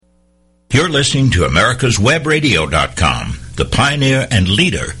You're listening to America'sWebRadio.com, the pioneer and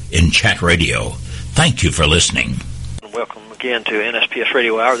leader in chat radio. Thank you for listening. Welcome again to NSPS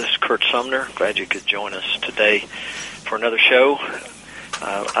Radio Hour. This is Curt Sumner. Glad you could join us today for another show.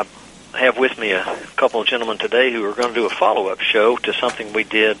 I have with me a couple of gentlemen today who are going to do a follow-up show to something we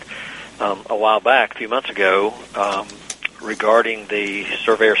did a while back, a few months ago, regarding the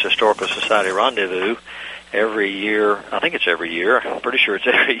Surveyors Historical Society Rendezvous. Every year, I think it's every year, I'm pretty sure it's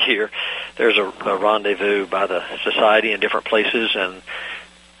every year, there's a rendezvous by the Society in different places and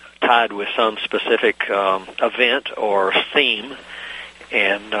tied with some specific event or theme.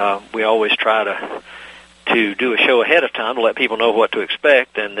 And we always try to do a show ahead of time to let people know what to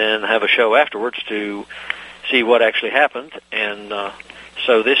expect, and then have a show afterwards to see what actually happened. And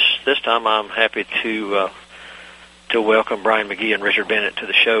so this time I'm happy to welcome Brian Magee and Richard Bennett to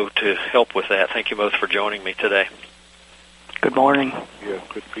the show to help with that. Thank you both for joining me today. Good morning. Yeah,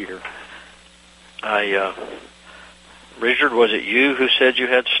 good to be here. Richard, was it you who said you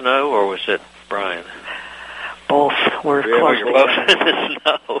had snow, or was it Brian? Both. We're close. You're both in the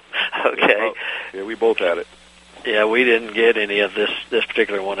snow. Okay. Yeah, we both had it. Yeah, we didn't get any of this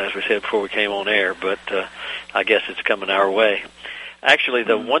particular one, as we said before we came on air, but I guess it's coming our way. Actually,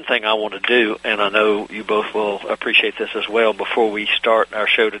 the one thing I want to do, and I know you both will appreciate this as well, before we start our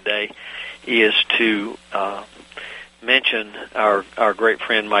show today, is to mention our great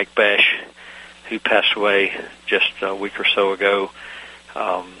friend Mike Bash, who passed away just a week or so ago.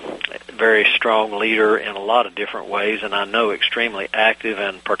 Very strong leader in a lot of different ways, and I know extremely active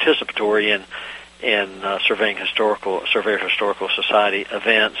and participatory in Surveyors Historical Society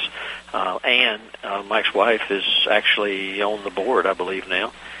events. And Mike's wife is actually on the board, I believe,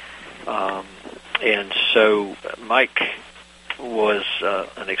 now. And so Mike was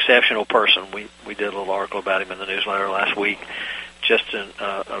an exceptional person. We did a little article about him in the newsletter last week. Just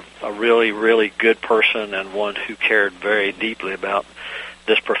a really, really good person, and one who cared very deeply about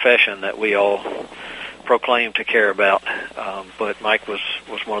this profession that we all proclaim to care about. But Mike was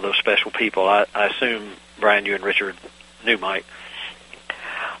one of those special people. I assume, Brian, you and Richard knew Mike.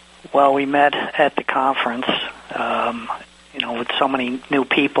 Well, we met at the conference, with so many new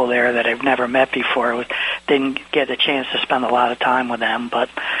people there that I've never met before. Didn't get a chance to spend a lot of time with them, but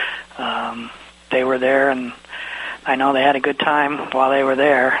they were there, and I know they had a good time while they were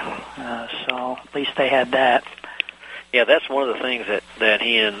there, so at least they had that. Yeah, that's one of the things that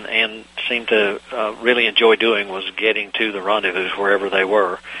he and Ann seemed to really enjoy doing, was getting to the rendezvous wherever they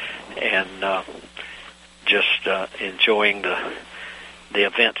were, and just enjoying the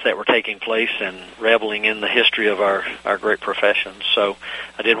events that were taking place and reveling in the history of our great profession. So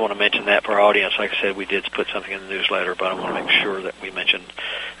I did want to mention that for our audience. Like I said, we did put something in the newsletter, but I want to make sure that we mention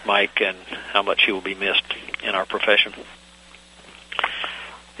Mike and how much he will be missed in our profession.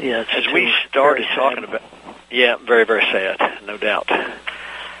 Yeah, as we started talking about, yeah, very, very sad, no doubt.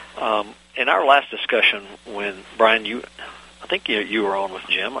 In our last discussion, when Brian, I think you were on with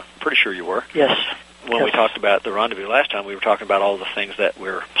Jim. I'm pretty sure you were. Yes. When we talked about the rendezvous last time, we were talking about all the things that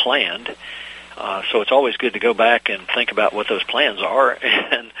were planned. So it's always good to go back and think about what those plans are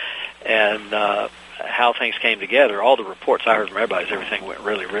and how things came together. All the reports I heard from everybody is everything went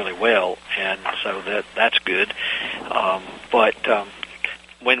really, really well, and so that's good. But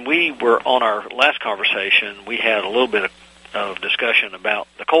when we were on our last conversation, we had a little bit of discussion about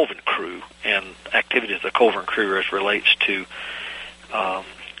the Colvin Crew and activities of the Colvin Crew as relates to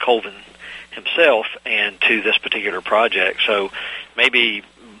Colvin himself and to this particular project. So maybe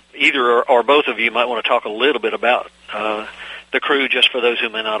either or both of you might want to talk a little bit about the crew, just for those who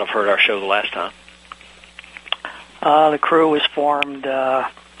may not have heard our show the last time. The crew was formed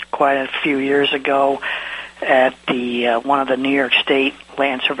quite a few years ago at the one of the New York State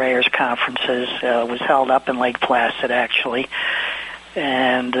Land Surveyors conferences. Was held up in Lake Placid, actually,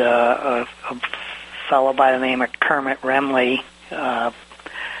 and a fellow by the name of Kermit Remley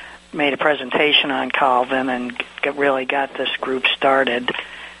made a presentation on Colvin and really got this group started.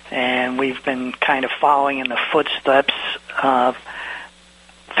 And we've been kind of following in the footsteps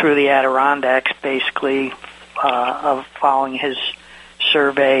through the Adirondacks, basically, of following his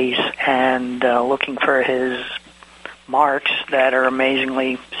surveys and looking for his marks that are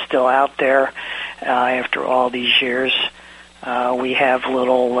amazingly still out there after all these years. We have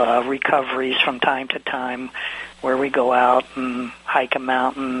little recoveries from time to time where we go out and hike a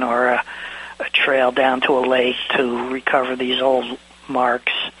mountain or a trail down to a lake to recover these old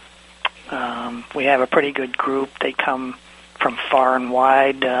marks. We have a pretty good group. They come from far and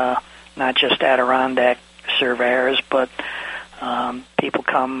wide, not just Adirondack surveyors, but people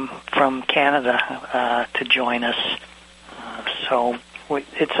come from Canada to join us. So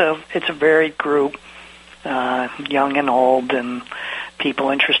it's a varied group, young and old, and people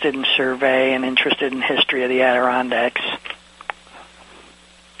interested in survey and interested in history of the Adirondacks.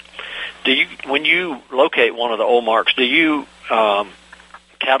 When you locate one of the old marks, do you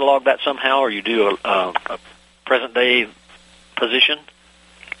catalog that somehow, or you do a present day position?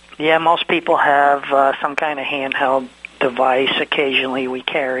 Yeah, most people have some kind of handheld device. Occasionally we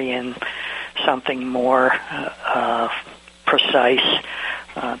carry in something more precise.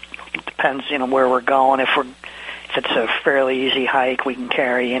 Depends, where we're going. If it's a fairly easy hike, we can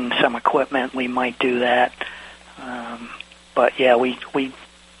carry in some equipment. We might do that. But yeah, we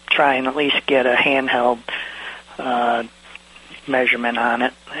try and at least get a handheld measurement on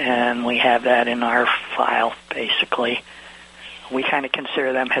it, and we have that in our file, basically. We kind of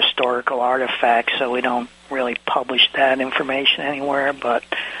consider them historical artifacts, so we don't really publish that information anywhere, but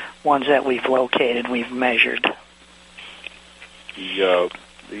ones that we've located, we've measured.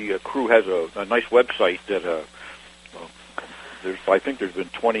 The crew has a nice website that I think there's been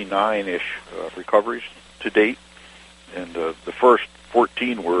 29-ish recoveries to date, and the first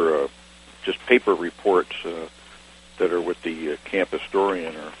 14 were just paper reports that are with the camp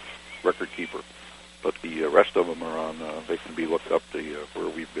historian or record keeper. But the rest of them are on, they can be looked up, where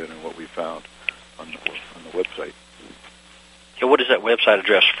we've been and what we found on the website. Yeah, what is that website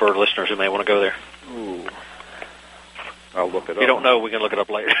address for listeners who may want to go there? Ooh, I'll look it up. You don't know, we can look it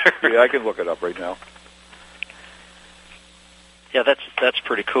up later. Yeah, I can look it up right now. Yeah, that's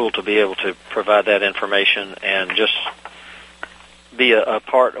pretty cool to be able to provide that information and just be a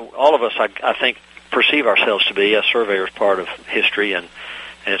part. All of us, I think, perceive ourselves to be, as surveyors, part of history, and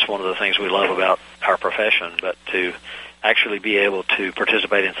it's one of the things we love about our profession. But to actually be able to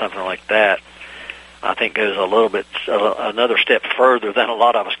participate in something like that, I think goes a little bit another step further than a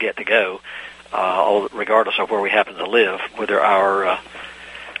lot of us get to go, regardless of where we happen to live. Whether our,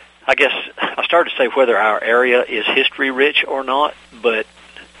 I guess I started to say whether our area is history rich or not, but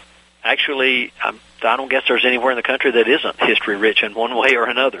actually I don't guess there's anywhere in the country that isn't history rich in one way or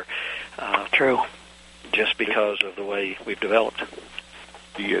another. True. Just because of the way we've developed.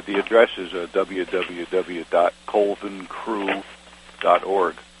 The address is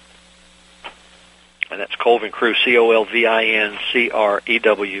www.colvincrew.org. And that's Colvin Crew,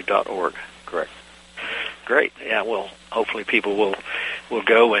 COLVINCREW.org. Correct. Great. Yeah, well, hopefully people will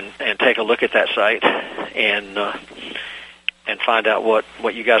go and take a look at that site and find out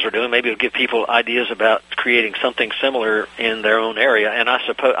what you guys are doing. Maybe it'll give people ideas about creating something similar in their own area. And I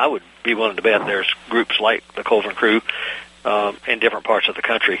suppose I would be willing to bet there's groups like the Colvin Crew in different parts of the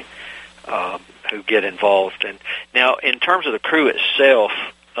country who get involved. And now, in terms of the crew itself,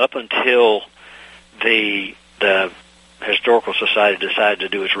 up until the Historical Society decided to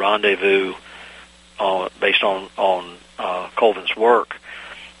do its rendezvous based on Colvin's work,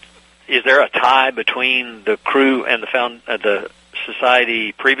 is there a tie between the crew and the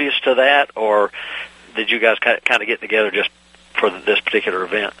society previous to that, or did you guys kind of get together just for this particular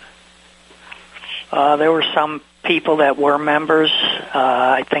event? There were some people that were members.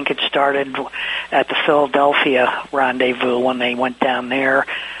 I think it started at the Philadelphia rendezvous when they went down there.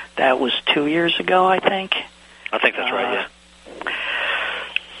 That was 2 years ago, I think. I think that's right, yeah.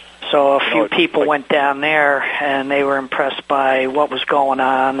 So a few people went down there, and they were impressed by what was going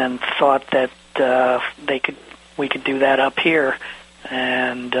on and thought that we could do that up here,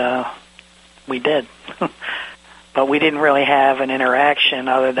 and we did. But we didn't really have an interaction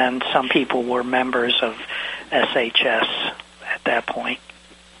other than some people were members of SHS at that point.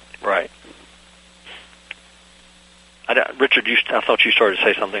 Right. Richard, I thought you started to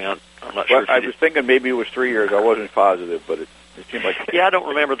say something. I'm not sure. I was thinking maybe it was 3 years. I wasn't positive, but it seemed like... Yeah, I don't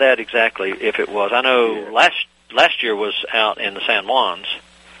remember that exactly, if it was. I know last year was out in the San Juans.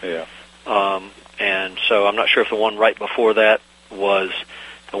 Yeah. And so I'm not sure if the one right before that was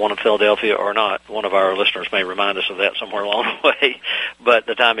the one in Philadelphia or not. One of our listeners may remind us of that somewhere along the way. But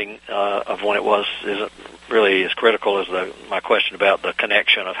the timing of when it was isn't really as critical as my question about the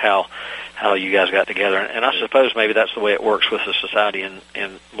connection of how you guys got together. And I suppose maybe that's the way it works with the society in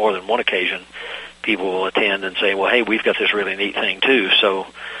more than one occasion. People will attend and say, well, hey, we've got this really neat thing too, so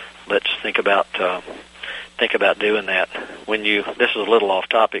let's think about doing that. This is a little off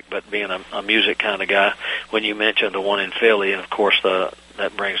topic, but being a music kind of guy, when you mentioned the one in Philly, and of course that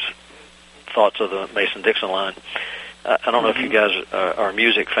brings thoughts of the Mason-Dixon line. I don't know if you guys are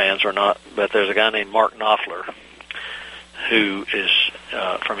music fans or not, but there's a guy named Mark Knopfler who is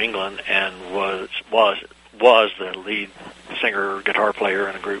from England and was the lead singer, guitar player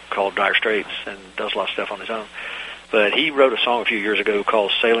in a group called Dire Straits, and does a lot of stuff on his own. But he wrote a song a few years ago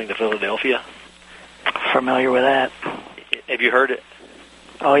called "Sailing to Philadelphia." Familiar with that? Have you heard it?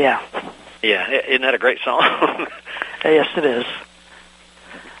 Oh, yeah. Yeah, isn't that a great song? Yes, it is.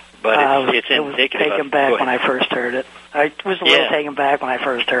 But it's indicative. It was taken back when I first heard it. I was a little taken back when I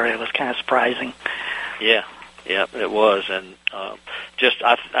first heard it. It was kind of surprising. Yeah, it was, and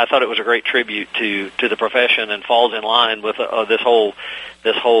I thought it was a great tribute to the profession, and falls in line with this whole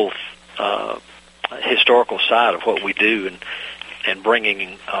historical side of what we do, and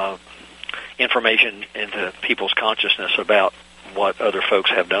bringing information into people's consciousness about what other folks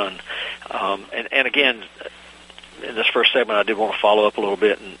have done. And again, in this first segment, I did want to follow up a little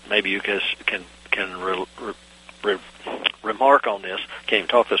bit, and maybe you guys can remark on this. Can't even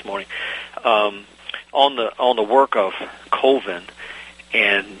talk this morning. On the work of Colvin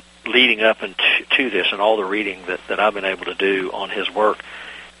and leading up to this, and all the reading that I've been able to do on his work,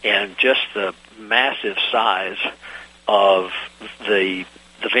 and just the massive size of the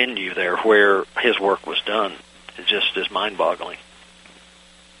venue there where his work was done, it just is mind-boggling.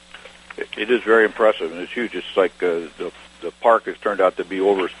 It is very impressive, and it's huge. It's like the park has turned out to be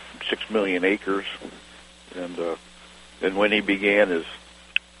over 6 million acres, and when he began his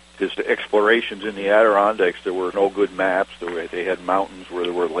explorations in the Adirondacks, there were no good maps. They had mountains where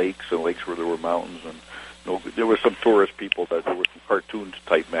there were lakes, and lakes where there were mountains, and there were some tourist people there were some cartoon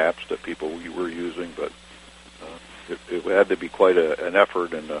type maps that people were using, but it had to be quite an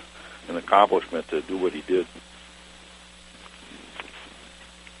effort and an accomplishment to do what he did.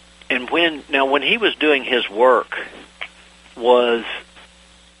 And when he was doing his work, were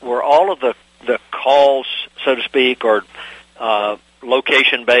all of the calls, so to speak, or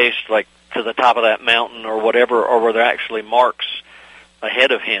location based, like to the top of that mountain or whatever, or were there actually marks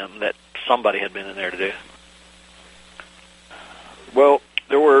ahead of him that somebody had been in there to do? Well,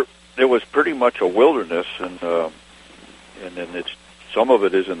 there was pretty much a wilderness, and then some of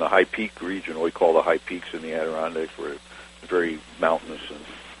it is in the high peak region, what we call the high peaks in the Adirondacks, where it's very mountainous and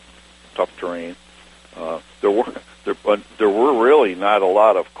tough terrain. There were really not a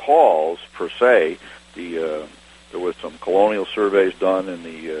lot of calls per se. There was some colonial surveys done in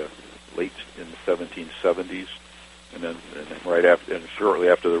the 1770s, and then right after, and shortly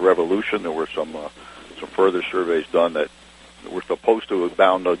after the Revolution, there were some further surveys done that were supposed to have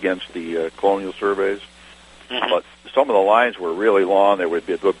bound against the colonial surveys. Mm-hmm. But some of the lines were really long. There would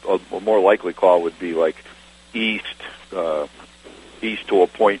be a more likely call would be like east to a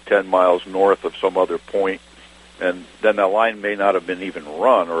point 10 miles north of some other point, and then that line may not have been even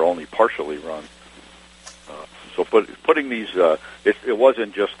run or only partially run. So putting these, it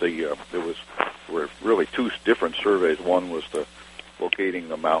wasn't just there were really two different surveys. One was locating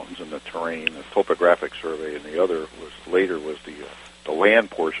the mountains and the terrain, the topographic survey, and the other was the land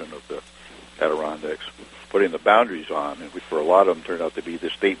portion of the Adirondacks, putting the boundaries on, which for a lot of them turned out to be the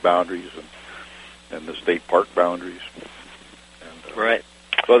state boundaries and the state park boundaries. And, right.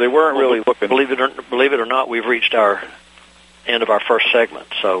 So they weren't really looking. Believe it or not, we've reached our end of our first segment.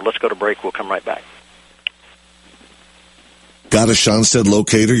 So let's go to break. We'll come right back. Got a Schonstedt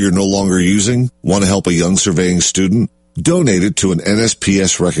locator you're no longer using? Want to help a young surveying student? Donate it to an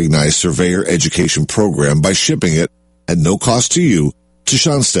NSPS-recognized surveyor education program by shipping it, at no cost to you, to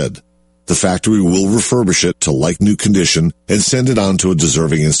Schonstedt. The factory will refurbish it to like-new condition and send it on to a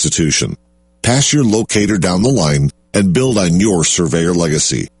deserving institution. Pass your locator down the line and build on your surveyor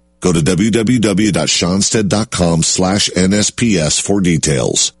legacy. Go to www.schonstedt.com/NSPS for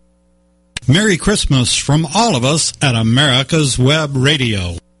details. Merry Christmas from all of us at America's Web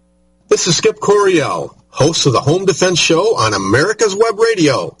Radio. This is Skip Coryell, host of the Home Defense Show on America's Web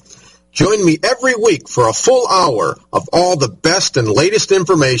Radio. Join me every week for a full hour of all the best and latest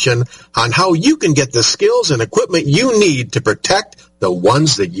information on how you can get the skills and equipment you need to protect the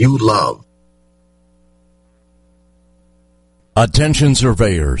ones that you love. Attention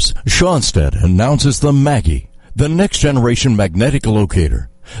surveyors, Schonstedt announces the Magee, the next generation magnetic locator.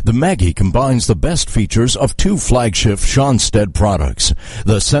 The Magee combines the best features of two flagship Schonstedt products,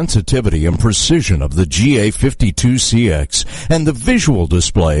 the sensitivity and precision of the GA52CX and the visual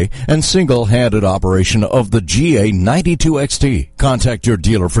display and single-handed operation of the GA92XT. Contact your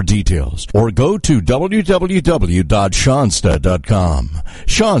dealer for details or go to www.schonstedt.com.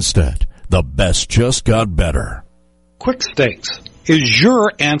 Schonstedt, the best just got better. Quick Stakes is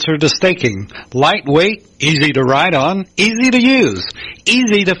your answer to staking. Lightweight, easy to ride on, easy to use,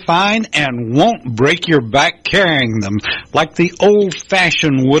 easy to find, and won't break your back carrying them like the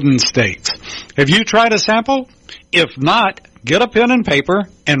old-fashioned wooden stakes. Have you tried a sample? If not, get a pen and paper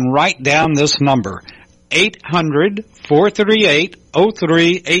and write down this number,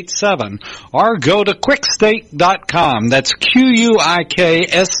 800-438-0387 or go to quickstake.com. That's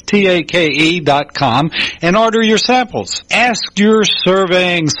QUIKSTAKE.com and order your samples. Ask your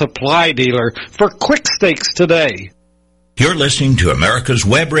surveying supply dealer for Quick Stakes today. You're listening to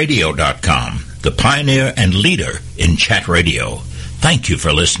AmericasWebRadio.com, the pioneer and leader in chat radio. Thank you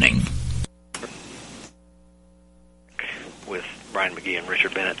for listening. With Brian Magee and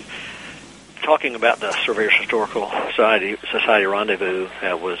Richard Bennett, talking about the Surveyors Historical Society Rendezvous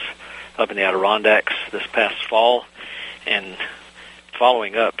that was up in the Adirondacks this past fall, and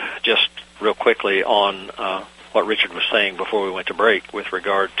following up just real quickly on what Richard was saying before we went to break with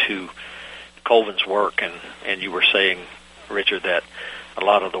regard to Colvin's work, and you were saying, Richard, that a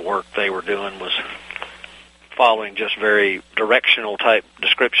lot of the work they were doing was following just very directional type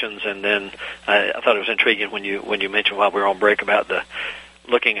descriptions, and then I thought it was intriguing when you mentioned while we were on break about the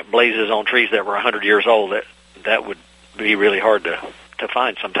looking at blazes on trees that were 100 years old. That would be really hard to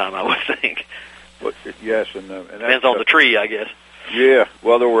find sometime, I would think. But, yes, and depends on the tree, I guess. Yeah,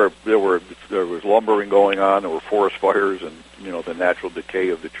 well, there was lumbering going on. There were forest fires, and the natural decay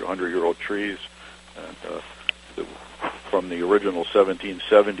of the 100-year-old trees. And from the original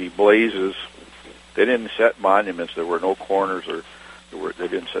 1770 blazes, they didn't set monuments. There were no corners, or they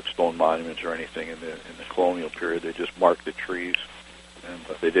didn't set stone monuments or anything in the colonial period. They just marked the trees, and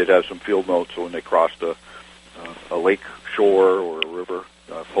they did have some field notes. So when they crossed a lake shore or a river,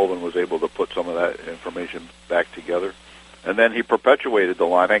 Colvin was able to put some of that information back together. And then he perpetuated the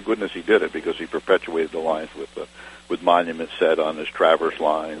line. Thank goodness he did it, because he perpetuated the lines with monuments set on his traverse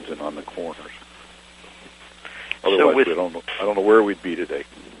lines and on the corners. Otherwise, I don't know where we'd be today.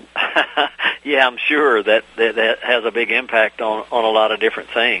 Yeah, I'm sure that has a big impact on a lot of different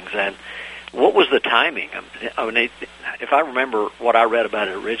things. And what was the timing? I mean, if I remember what I read about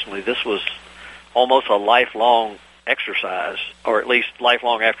it originally, this was almost a lifelong exercise, or at least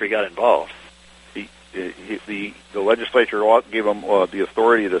lifelong after he got involved. The legislature gave him the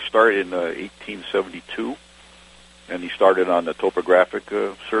authority to start in 1872, and he started on the topographic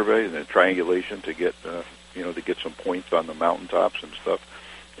survey and the triangulation to get some points on the mountaintops and stuff.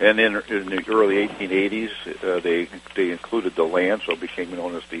 And in the early 1880s, they included the land, so it became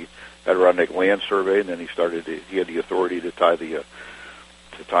known as the Adirondack Land Survey. And then he had the authority to tie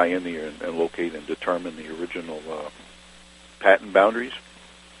in and locate and determine the original patent boundaries.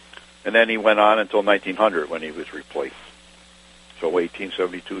 And then he went on until 1900 when he was replaced. So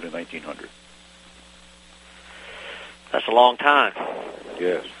 1872 to 1900. That's a long time.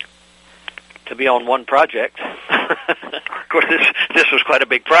 Yes. To be on one project. Of course, this was quite a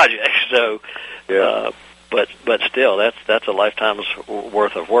big project. So, yeah. But still, that's a lifetime's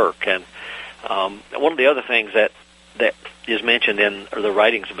worth of work. And one of the other things that is mentioned in the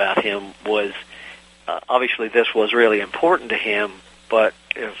writings about him was obviously this was really important to him. But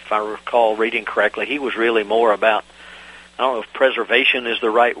if I recall reading correctly, he was really more about, I don't know if preservation is the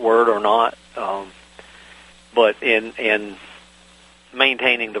right word or not, but in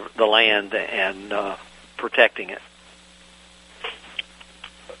maintaining the land and protecting it.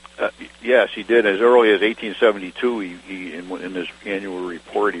 Yes, he did. As early as 1872, he in his annual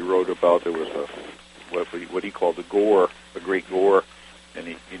report, he wrote about there was what he called a great gore, and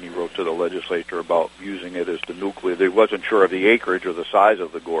he wrote to the legislature about using it as the nucleus. He wasn't sure of the acreage or the size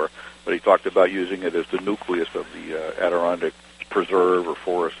of the gore, but he talked about using it as the nucleus of the Adirondack Preserve or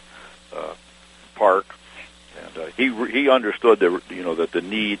Forest Park. And he understood that the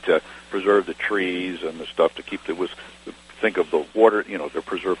need to preserve the trees and the stuff to keep think of the water, to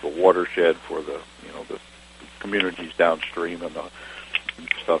preserve the watershed for the communities downstream and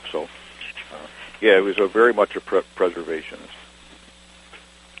stuff. So yeah, it was very much a preservationist.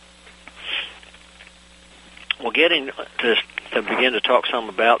 Well, getting to begin to talk some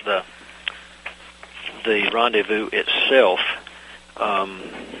about the rendezvous itself,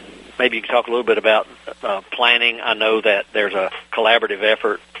 maybe you can talk a little bit about planning. I know that there's a collaborative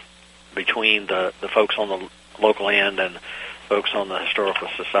effort between the folks on the local end and folks on the Historical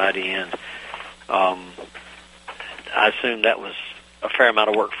Society end. I assume that was a fair amount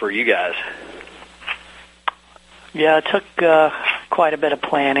of work for you guys. Yeah, it took quite a bit of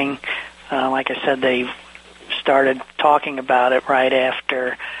planning. Like I said, they started talking about it right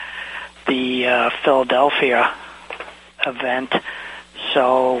after the Philadelphia event.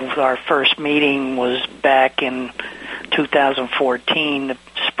 So our first meeting was back in 2014, the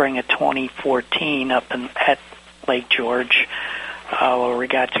spring of 2014, up at Lake George, where we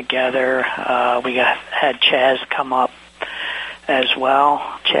got together. We had Chaz come up as well.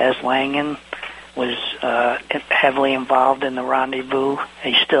 Chaz Langen was heavily involved in the rendezvous.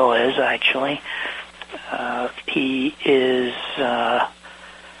 He still is, actually. He is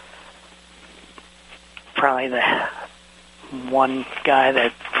probably the one guy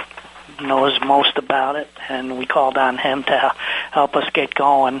that knows most about it, and we called on him to help us get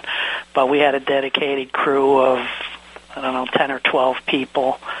going. But we had a dedicated crew of, 10 or 12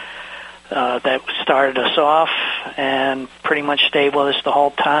 people that started us off and pretty much stayed with us the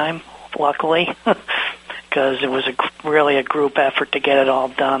whole time, luckily, because it was really a group effort to get it all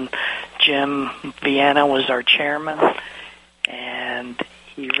done. Jim Vienna was our chairman, and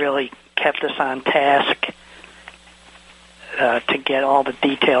he really kept us on task to get all the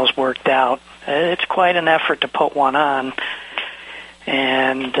details worked out. It's quite an effort to put one on,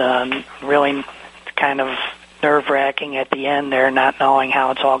 and really kind of nerve-wracking at the end there, not knowing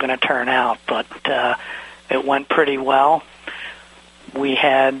how it's all going to turn out. But it went pretty well. We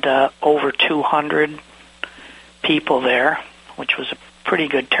had over 200 people there, which was a pretty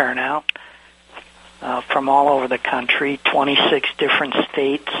good turnout, from all over the country. 26 different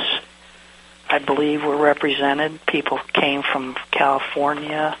states, I believe, were represented. People came from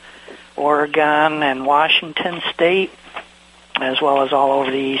California, Oregon, and Washington State, as well as all over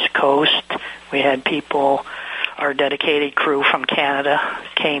the East Coast. We had people, our dedicated crew from Canada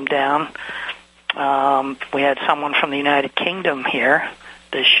came down. We had someone from the United Kingdom here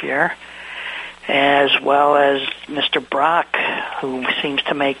this year, as well as Mr. Brock, who seems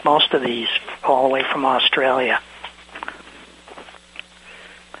to make most of these, all the way from Australia.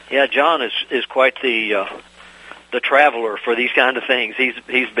 Yeah, John is quite the traveler for these kind of things.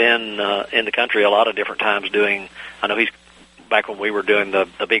 He's been in the country a lot of different times doing. I know he's back when we were doing the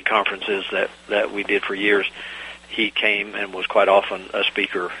big conferences that we did for years. He came and was quite often a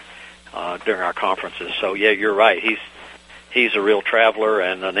speaker during our conferences. So yeah, you're right. He's a real traveler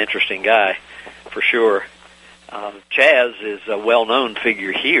and an interesting guy for sure. Chaz is a well-known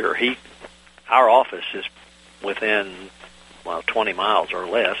figure here. Our office is within 20 miles or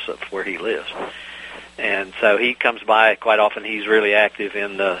less of where he lives, and so he comes by quite often. He's really active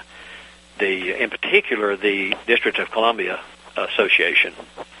in in particular the District of Columbia Association.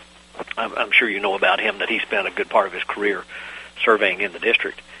 I'm sure you know about him, that he spent a good part of his career surveying in the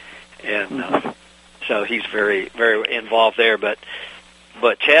district, and so he's very, very involved there. But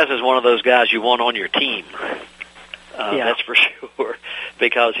Chaz is one of those guys you want on your team. That's for sure,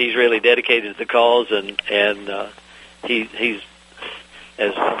 because he's really dedicated to the cause, and he's,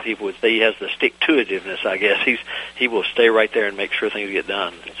 as some people would say, he has the stick-to-itiveness, I guess. He will stay right there and make sure things get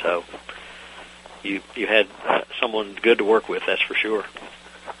done. So you had someone good to work with, that's for sure.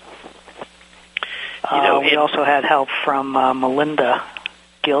 We also had help from Melinda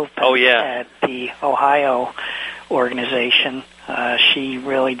Gilpin at the Ohio organization. She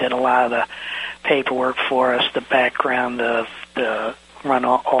really did a lot of the paperwork for us, the background of run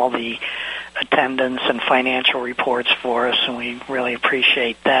all the attendance and financial reports for us, and we really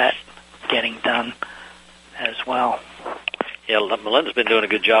appreciate that getting done as well. Yeah, Melinda's been doing a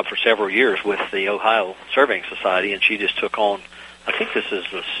good job for several years with the Ohio Surveying Society, and she just took on, I think this is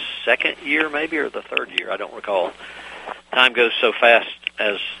the second year maybe, or the third year, I don't recall. Time goes so fast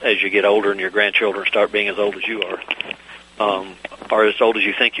as you get older and your grandchildren start being as old as you are, or as old as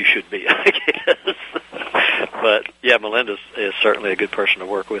you think you should be, I guess. But, yeah, Melinda is certainly a good person to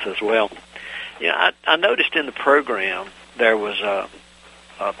work with as well. Yeah, I noticed in the program there was a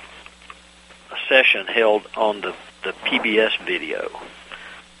session held on the PBS video,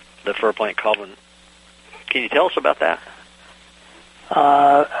 the Verplank Colvin. Can you tell us about that?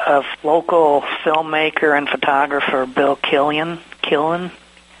 A local filmmaker and photographer, Bill Killen,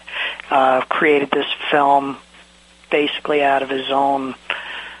 created this film basically out of his own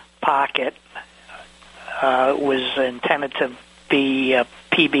pocket. It was intended to be a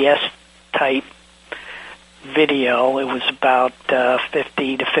PBS-type video. It was about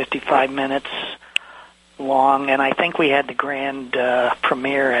 50 to 55 minutes long, and I think we had the grand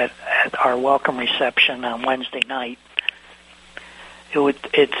premiere at our welcome reception on Wednesday night. It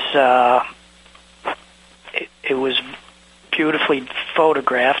was beautifully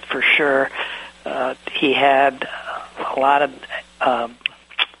photographed for sure. He had a lot of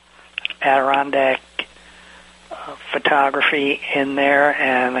Adirondack photography in there,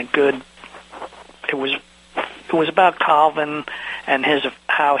 and it was about Colvin and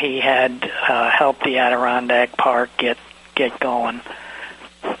how he had helped the Adirondack Park get going.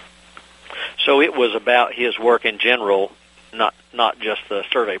 So it was about his work in general, not just the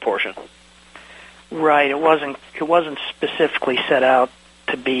survey portion. Right. It wasn't specifically set out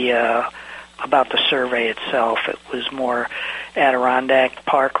to be about the survey itself. It was more Adirondack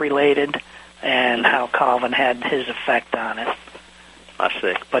Park related and how Colvin had his effect on it. I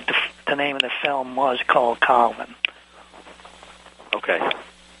see. But the name of the film was called Colvin. Okay.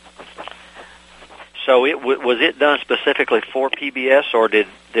 So was it done specifically for PBS, or did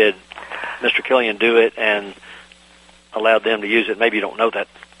Mr. Killian do it and allowed them to use it? Maybe you don't know that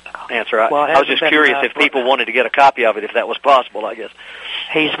answer. I was just curious if people wanted to get a copy of it, if that was possible, I guess.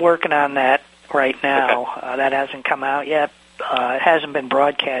 He's working on that right now. Okay. That hasn't come out yet. It hasn't been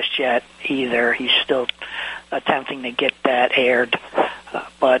broadcast yet either. He's still attempting to get that aired,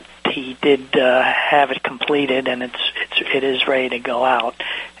 but he did have it completed, and it is ready to go out.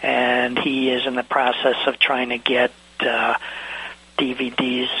 And he is in the process of trying to get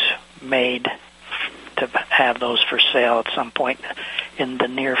DVDs made to have those for sale at some point in the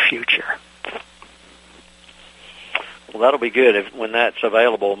near future. Well, that'll be good. When that's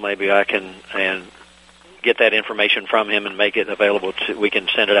available, maybe I can get that information from him and make it available. We can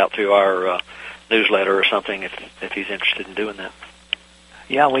send it out through our newsletter or something if he's interested in doing that.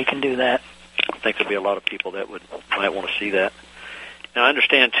 Yeah, we can do that. I think there'll be a lot of people that might want to see that. Now, I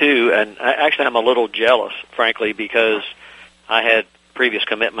understand, too, and actually I'm a little jealous, frankly, because I had previous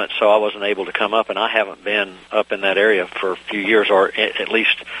commitments, so I wasn't able to come up, and I haven't been up in that area for a few years, or at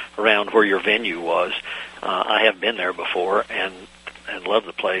least around where your venue was. I have been there before and love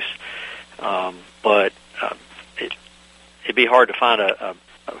the place, but it'd be hard to find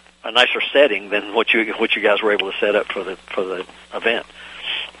a nicer setting than what you guys were able to set up for the event.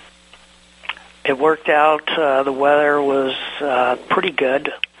 It worked out. The weather was pretty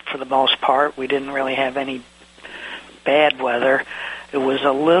good for the most part. We didn't really have any bad weather. It was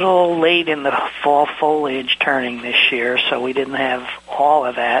a little late in the fall foliage turning this year, so we didn't have all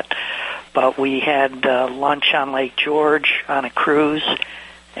of that. But we had lunch on Lake George on a cruise,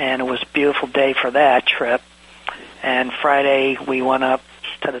 and it was a beautiful day for that trip. And Friday we went up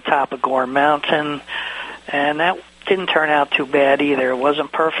to the top of Gore Mountain, and that didn't turn out too bad either. It wasn't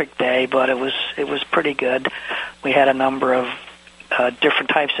a perfect day, but it was pretty good. We had a number of different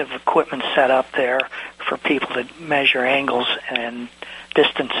types of equipment set up there for people to measure angles and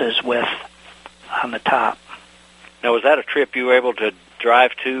distances with on the top. Now, was that a trip you were able to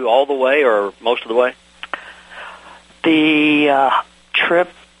drive to all the way or most of the way? The trip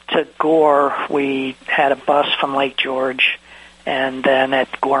to Gore, we had a bus from Lake George, and then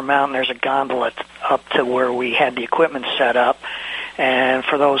at Gore Mountain there's a gondola up to where we had the equipment set up. And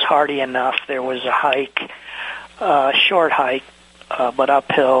for those hardy enough, there was a hike, a short hike, but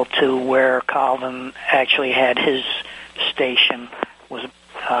uphill to where Colvin actually had his station. He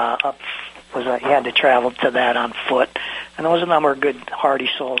had to travel to that on foot, and there was a number of good hardy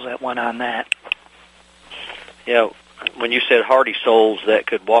souls that went on that. Yeah, when you said hardy souls that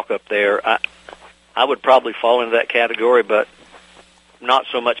could walk up there, I would probably fall into that category, but not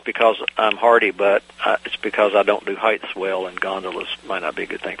so much because I'm hardy, but it's because I don't do heights well, and gondolas might not be a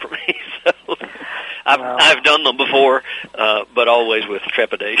good thing for me. So I've done them before, but always with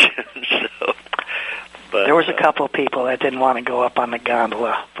trepidation. But there was a couple of people that didn't want to go up on the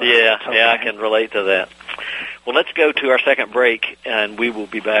gondola. Yeah, I can relate to that. Well, let's go to our second break, and we will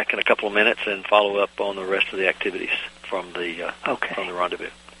be back in a couple of minutes and follow up on the rest of the activities from the Rendezvous.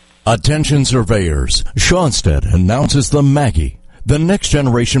 Attention surveyors, Schonstedt announces the Magee, the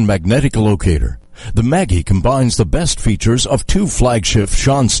next-generation magnetic locator. The Magee combines the best features of two flagship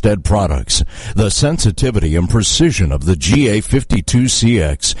Schonstedt products, the sensitivity and precision of the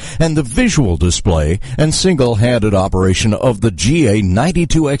GA52CX and the visual display and single-handed operation of the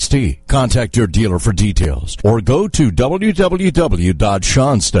GA92XT. Contact your dealer for details or go to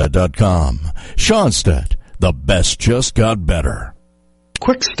www.schonstedt.com. Schonstedt, the best just got better.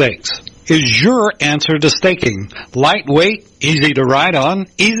 Quick Stakes is your answer to staking. Lightweight, easy to ride on,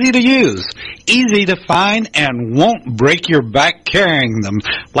 easy to use, easy to find, and won't break your back carrying them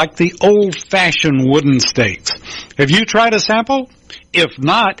like the old-fashioned wooden stakes. Have you tried a sample? If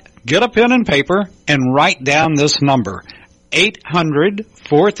not, get a pen and paper and write down this number,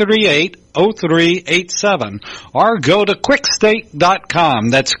 800-438-0387, or go to quickstake.com.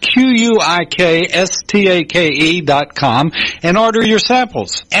 That's QUIKSTAKE.com and order your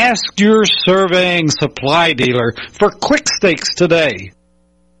samples. Ask your surveying supply dealer for Quick Stakes today.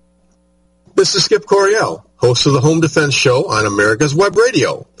 This is Skip Coryell, host of the Home Defense Show on America's Web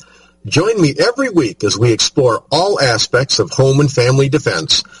Radio. Join me every week as we explore all aspects of home and family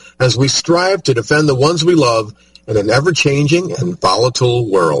defense as we strive to defend the ones we love in an ever-changing and volatile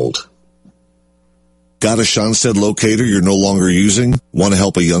world. Got a Schonstedt locator you're no longer using? Want to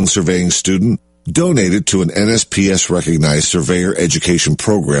help a young surveying student? Donate it to an NSPS-recognized surveyor education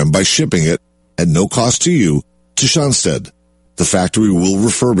program by shipping it, at no cost to you, to Schonstedt. The factory will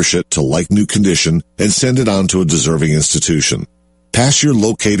refurbish it to like-new condition and send it on to a deserving institution. Pass your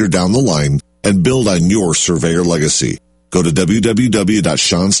locator down the line and build on your surveyor legacy. Go to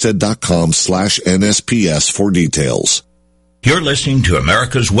www.schonstedt.com/NSPS for details. You're listening to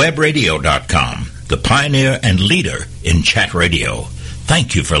AmericasWebRadio.com, the pioneer and leader in chat radio.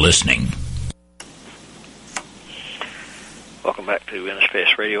 Thank you for listening. Welcome back to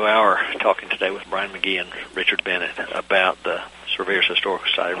NSPS Radio Hour, talking today with Brian Magee and Richard Bennett about the Surveyors Historical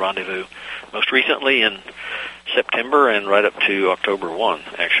Society Rendezvous, most recently in September and right up to October 1,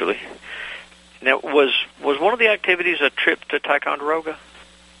 actually. Now, was one of the activities a trip to Ticonderoga?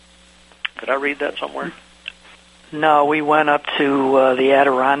 Did I read that somewhere? No, we went up to the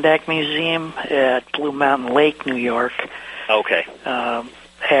Adirondack Museum at Blue Mountain Lake, New York. Okay.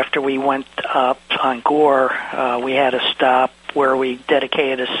 After we went up on Gore, we had a stop where we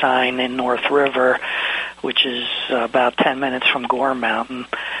dedicated a sign in North River, which is about 10 minutes from Gore Mountain,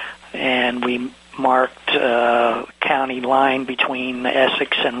 and we marked county line between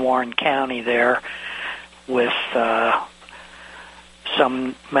Essex and Warren County there with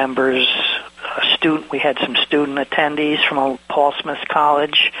some members. We had some student attendees from Paul Smith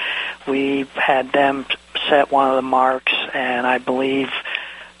College. We had them set one of the marks, and I believe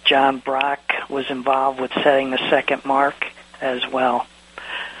John Brock was involved with setting the second mark as well.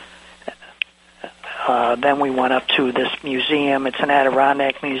 Then we went up to this museum. It's an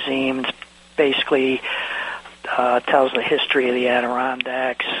Adirondack museum. It's basically tells the history of the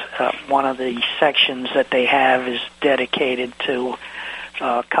Adirondacks. One of the sections that they have is dedicated to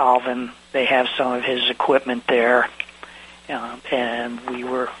Colvin. They have some of his equipment there, and we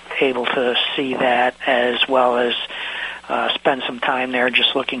were able to see that as well as spend some time there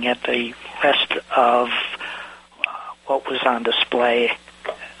just looking at the rest of what was on display.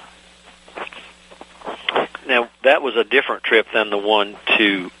 Now, that was a different trip than the one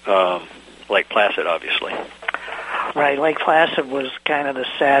to Lake Placid, obviously. Right, Lake Placid was kind of the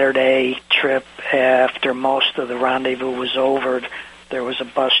Saturday trip after most of the rendezvous was over. There was a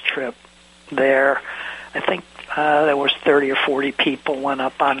bus trip there. I think there was 30 or 40 people went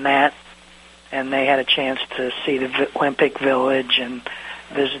up on that, and they had a chance to see the Olympic Village and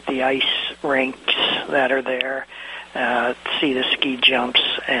visit the ice rinks that are there, see the ski jumps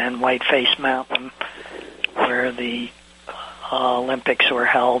and Whiteface Mountain, where the Olympics were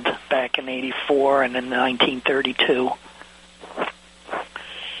held back in '84 and in 1932.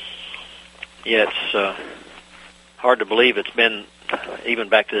 Yeah, it's hard to believe it's been even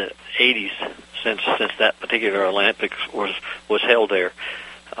back to the '80s since that particular Olympics was held there.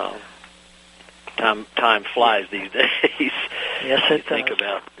 Time flies these days. Yes, it think does.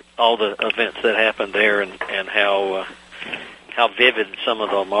 about all the events that happened there and how vivid some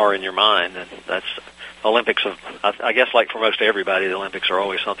of them are in your mind, and that's Olympics. I guess, like for most everybody, the Olympics are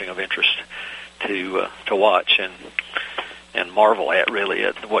always something of interest to watch and marvel at, really,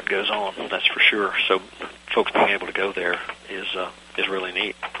 at what goes on. That's for sure. So, folks being able to go there is really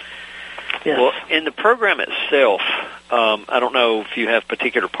neat. Yes. Well, in the program itself, I don't know if you have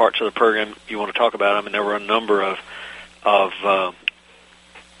particular parts of the program you want to talk about. I mean, there were a number of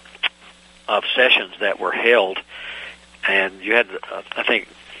sessions that were held, and you had, I think,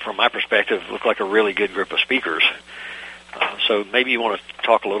 from my perspective, looked like a really good group of speakers. So maybe you want to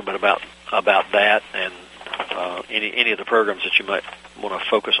talk a little bit about that and any of the programs that you might want to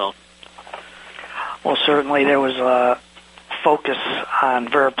focus on. Well, certainly there was a focus on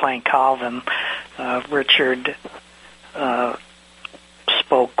Verplank Colvin. Richard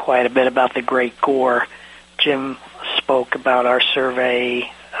spoke quite a bit about the Great Gore. Jim spoke about our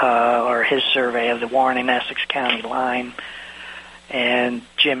survey, or his survey of the Warren and Essex County line. And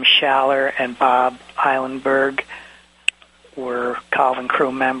Jim Schaller and Bob Eilenberg were Colvin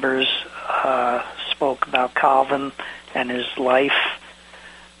Crew members, spoke about Colvin and his life.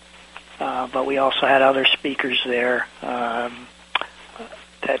 But we also had other speakers there that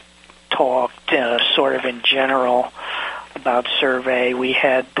talked sort of in general about survey. We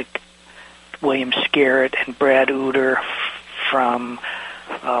had William Scarrett and Brad Uter from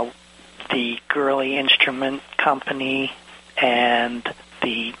the Gurley Instrument Company and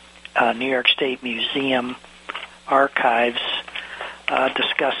the New York State Museum archives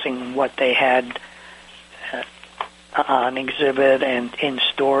discussing what they had on exhibit and in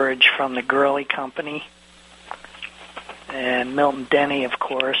storage from the Gurley Company. And Milton Denny, of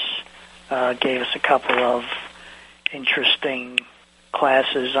course, gave us a couple of interesting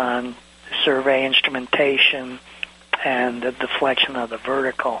classes on survey instrumentation and the deflection of the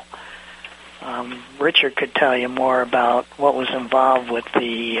vertical. Richard could tell you more about what was involved with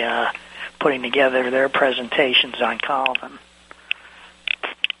the putting together their presentations on Colvin.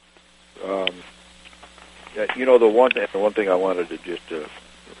 The one thing I wanted to just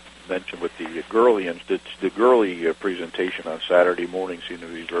mention with the Gurleyans, the Gurley presentation on Saturday morning seemed to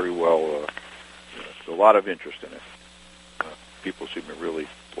be very well. A lot of interest in it. People seem to really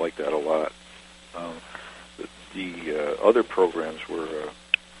like that a lot. The other programs were,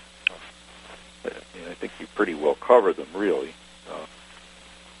 I think you pretty well covered them, really.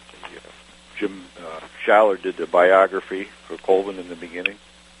 Jim Schaller did the biography for Colvin in the beginning,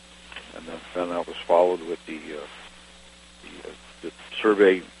 and then that was followed with the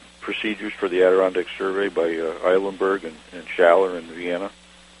survey procedures for the Adirondack survey by Eilenberg and Schaller in Vienna.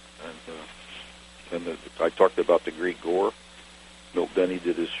 And then I talked about the Great Gore. Milt Denny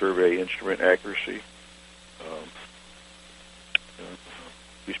did his survey instrument accuracy.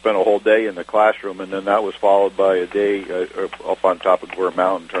 We spent a whole day in the classroom, and then that was followed by a day up on top of Gore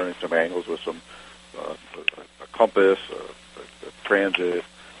Mountain, turning some angles with some a compass, a transit,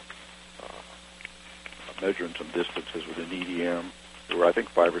 measuring some distances with an EDM. There were, I think,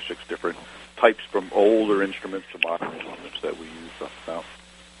 5 or 6 different types from older instruments to modern instruments that we use now.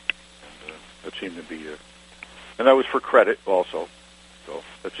 And that seemed to be and that was for credit also, so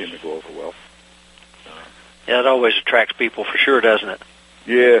that seemed to go over well. Yeah, it always attracts people for sure, doesn't it?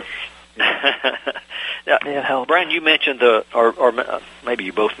 Yeah. Yeah. It helps. Brian, you mentioned or maybe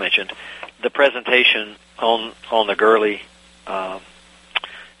you both mentioned the presentation on the Gurley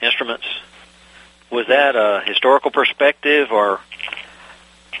instruments. Was that a historical perspective or?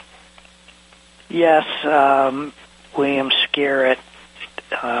 Yes, William Scarrett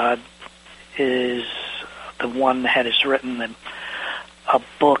is the one that has written a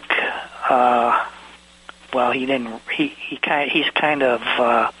book. Well, he didn't. He's kind of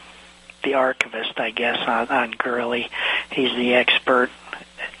the archivist, I guess, on Gurley. He's the expert,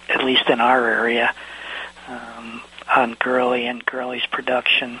 at least in our area, on Gurley and Gurley's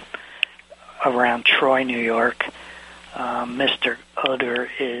production around Troy, New York. Mr. Oder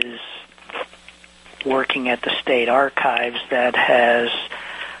is working at the State Archives that has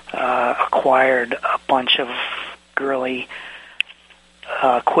acquired a bunch of Gurley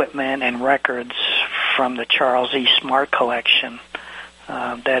equipment and records from the Charles E. Smart collection.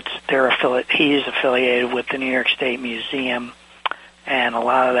 He's affiliated with the New York State Museum, and a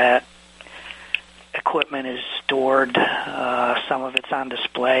lot of that equipment is stored. Some of it's on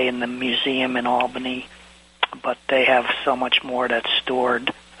display in the museum in Albany, but they have so much more that's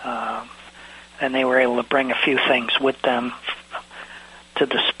stored, and they were able to bring a few things with them to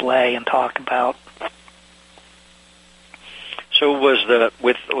display and talk about. So was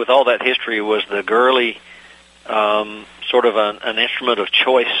with all that history, was the Gurley sort of an instrument of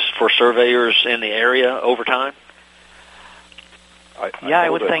choice for surveyors in the area over time? I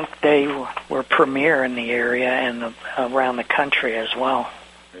would think they were premier in the area and around the country as well.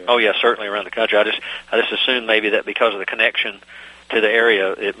 Yeah. Oh yeah, certainly around the country. I just assumed maybe that because of the connection to the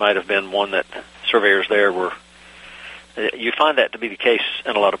area, it might have been one that surveyors there were. You find that to be the case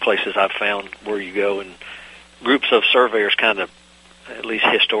in a lot of places I've found where you go, and groups of surveyors kind of, at least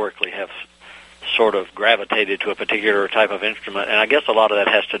historically, have sort of gravitated to a particular type of instrument. And I guess a lot of that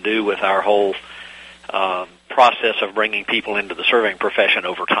has to do with our whole process of bringing people into the surveying profession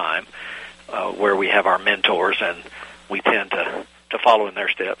over time, where we have our mentors and we tend to follow in their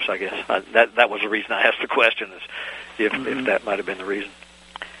steps, I guess. That was the reason I asked the question, is if that might have been the reason.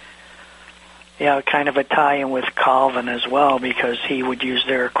 Yeah, kind of a tie-in with Colvin as well, because he would use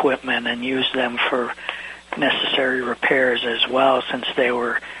their equipment and use them for necessary repairs as well, since they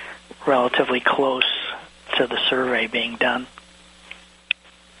were relatively close to the survey being done.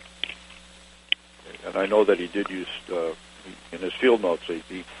 And I know that he did use, in his field notes,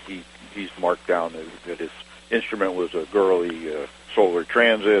 he's marked down that his instrument was a Gurley solar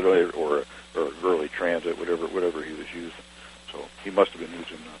transit or Gurley transit, whatever he was using. So he must have been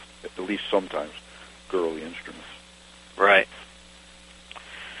using, at least sometimes, Gurley instruments. Right.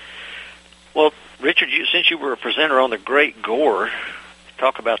 Well, Richard, since you were a presenter on the Great Gore,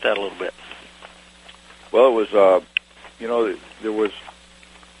 talk about that a little bit. Well, it was, there was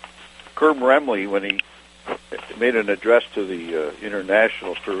Herb Remley, when he made an address to the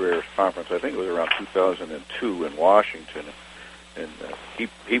International Surveyors Conference, I think it was around 2002 in Washington, and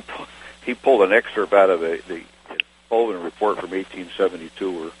he pulled an excerpt out of the Colvin report from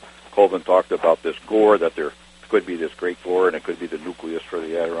 1872, where Colvin talked about this gore, that there could be this Great Gore, and it could be the nucleus for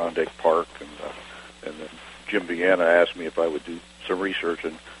the Adirondack Park, and then Jim Vienna asked me if I would do some research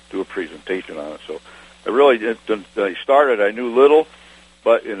and do a presentation on it. So I really did. When I started, I knew little,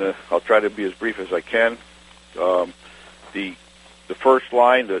 but I'll try to be as brief as I can. The first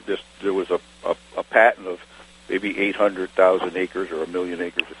line, there was a patent of maybe 800,000 acres or 1 million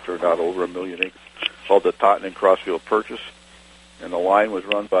acres. It turned out over 1 million acres called the Totten and Crossfield Purchase, and the line was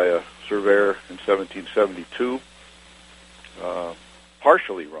run by a surveyor in 1772,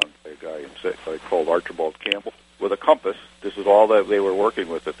 partially run by a guy called Archibald Campbell, with a compass. This is all that they were working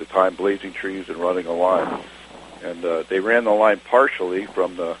with at the time, blazing trees and running a line. And they ran the line partially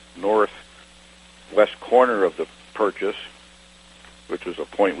from the northwest corner of the Purchase, which was a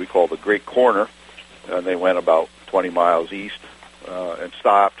point we call the Great Corner, and they went about 20 miles east and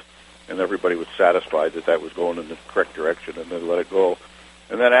stopped, and everybody was satisfied that that was going in the correct direction, and then let it go.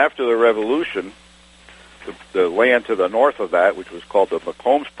 And then after the Revolution, the land to the north of that, which was called the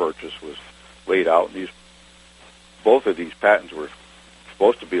McCombs Purchase, was laid out, and both of these patents were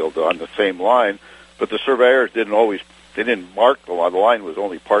supposed to be on the same line, but the surveyors didn't mark the line. The line was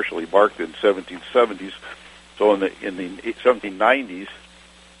only partially marked in 1770s. So in the 1790s,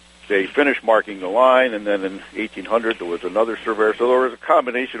 they finished marking the line, and then in 1800 there was another surveyor. So there was a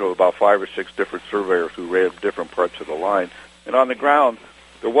combination of about 5 or 6 different surveyors who ran different parts of the line. And on the ground,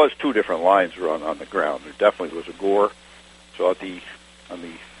 there was 2 different lines run on the ground. There definitely was a gore. So on the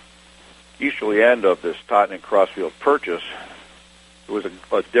easterly end of this Totten and Crossfield Purchase, there was a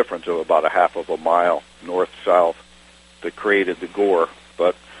difference of about a half of a mile north-south that created the gore.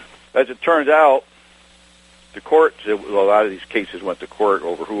 But as it turns out, the court, a lot of these cases went to court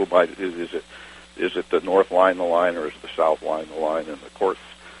over is it the north line the line, or is it the south line the line? And the court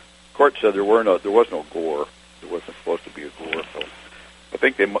said there was no gore. There wasn't supposed to be a gore. So I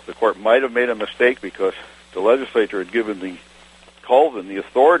think the court might have made a mistake, because the legislature had given the Colvin the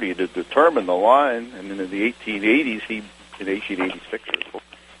authority to determine the line, and then in the 1880s, in 1886 or so,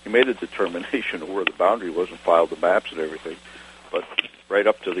 he made a determination of where the boundary was and filed the maps and everything. But right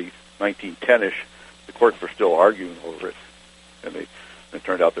up to the 1910-ish, the courts were still arguing over it, and it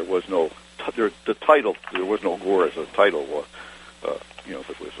turned out there was no gore as a title was.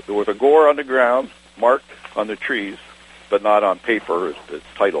 There was a gore on the ground, marked on the trees, but not on paper as the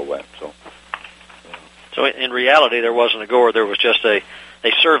title went. So in reality, there wasn't a gore. There was just a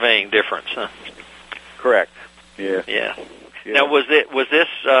surveying difference, huh? Correct. Yeah. Yeah. Now, was this?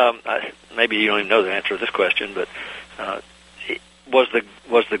 Maybe you don't even know the answer to this question, but was the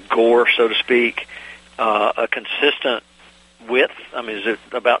gore, so to speak, a consistent width? I mean, is it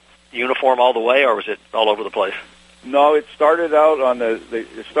about uniform all the way, or was it all over the place? No, it started out on the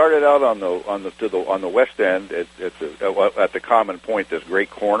west end at the common point, this Great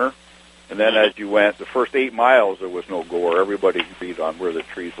Corner, and then as you went, the first 8 miles there was no gore. Everybody agreed on where the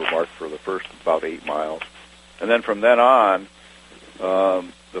trees were marked for the first about 8 miles, and then from then on,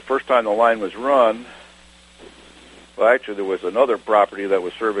 the first time the line was run. Well, actually, there was another property that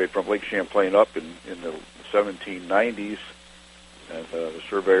was surveyed from Lake Champlain up in the 1790s, and the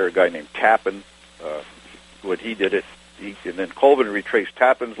surveyor, a guy named Tappan, when he did it, and then Colvin retraced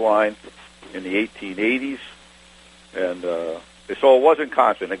Tappan's line in the 1880s, and so it wasn't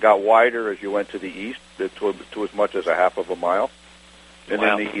constant. It got wider as you went to the east, to as much as a half of a mile. And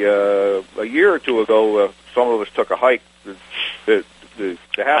wow. then a year or two ago, some of us took a hike. The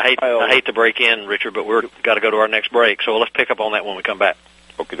half mile. I hate to break in, Richard, but we've got to go to our next break, so let's pick up on that when we come back.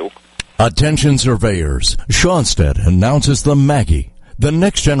 Okay, doke. Attention surveyors, Schonstedt announces the Magee, the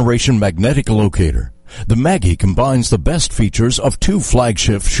next generation magnetic locator. The Magee combines the best features of 2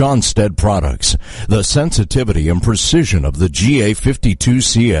 flagship Schonstedt products, the sensitivity and precision of the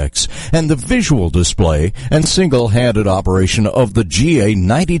GA52CX, and the visual display and single-handed operation of the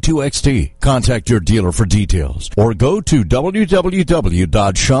GA92XT. Contact your dealer for details or go to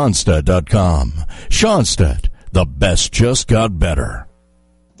www.schonstedt.com. Schonstedt, the best just got better.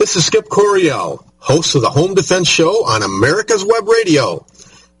 This is Skip Coryell, host of the Home Defense Show on America's Web Radio.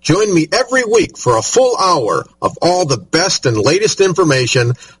 Join me every week for a full hour of all the best and latest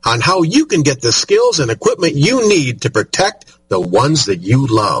information on how you can get the skills and equipment you need to protect the ones that you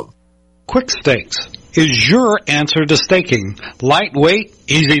love. Quick Stakes is your answer to staking. Lightweight,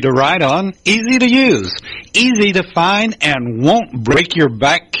 easy to ride on, easy to use, easy to find, and won't break your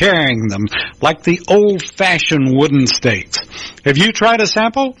back carrying them like the old-fashioned wooden stakes. Have you tried a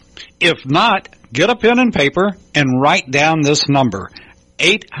sample? If not, get a pen and paper and write down this number,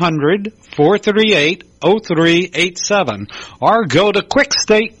 800-438-0387, or go to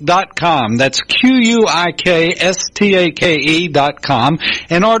quickstake.com. That's QUIKSTAKE.com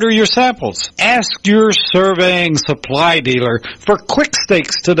and order your samples. Ask your surveying supply dealer for Quick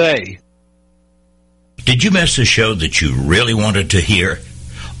Stakes today. Did you miss a show that you really wanted to hear?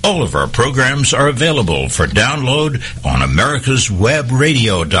 All of our programs are available for download on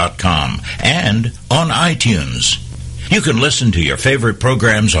americaswebradio.com and on iTunes. You can listen to your favorite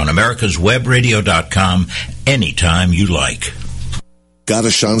programs on americaswebradio.com anytime you like. Got a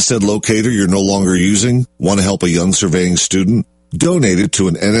Schonstedt locator you're no longer using? Want to help a young surveying student? Donate it to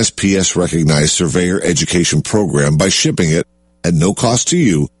an NSPS-recognized surveyor education program by shipping it, at no cost to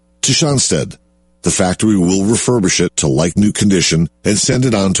you, to Schonstedt. The factory will refurbish it to like-new condition and send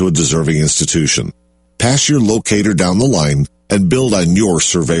it on to a deserving institution. Pass your locator down the line and build on your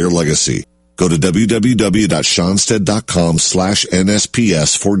surveyor legacy. Go to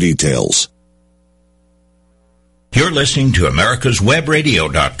www.schonstedt.com/NSPS for details. You're listening to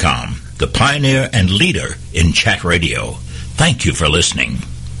AmericasWebRadio.com, the pioneer and leader in chat radio. Thank you for listening.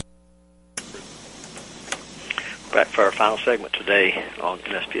 Back for our final segment today on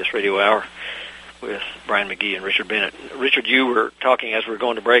NSPS Radio Hour with Brian Magee and Richard Bennett. Richard, you were talking as we were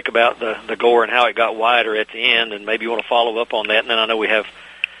going to break about the gore and how it got wider at the end, and maybe you want to follow up on that, and then I know we have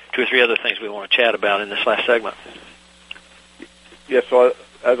 2 or 3 other things we want to chat about in this last segment. Yes, so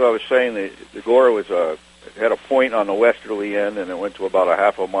as I was saying, the gore was had a point on the westerly end, and it went to about a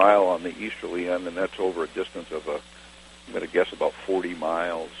half a mile on the easterly end, and that's over a distance of, I'm going to guess, about 40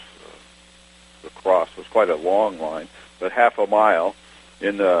 miles across. So it's quite a long line, but half a mile.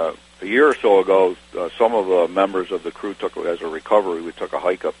 A year or so ago, some of the members of the crew took, as a recovery, we took a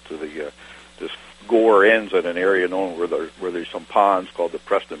hike up to this gore ends at an area known where there's some ponds called the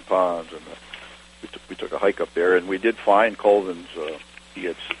Preston Ponds, and we took a hike up there, and we did find Colvin's.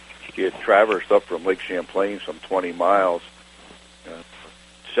 He had traversed up from Lake Champlain some 20 miles,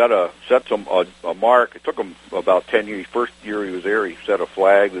 set a mark. It took him about 10 years. First year he was there, he set a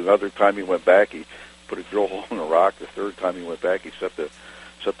flag. The other time he went back, he put a drill hole in the rock. The third time he went back, he set a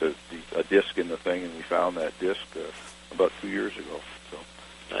disc in the thing, and we found that disc about 2 years ago. So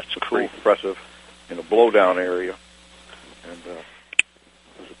that's cool. Pretty impressive in a blowdown area, and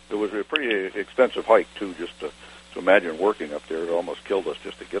it was a pretty expensive hike too. Just to imagine working up there, it almost killed us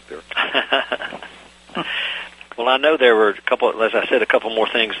just to get there. Well, I know there were a couple more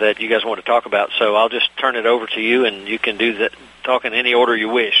things that you guys want to talk about, so I'll just turn it over to you, and you can do that. Talk in any order you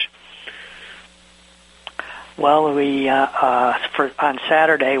wish. Well, we on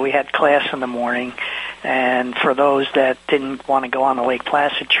Saturday we had class in the morning, and for those that didn't want to go on the Lake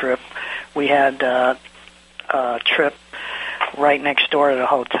Placid trip, we had a trip right next door to the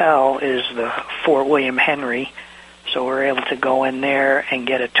hotel is the Fort William Henry. So we're able to go in there and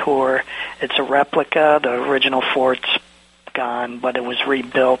get a tour. It's a replica. The original fort's gone, but it was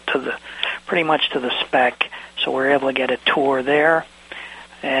rebuilt pretty much to the spec. So we're able to get a tour there,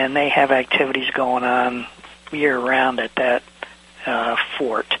 and they have activities going on year-round at that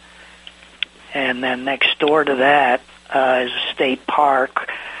fort. And then next door to that is a state park,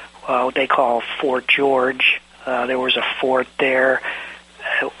 they call Fort George. There was a fort there,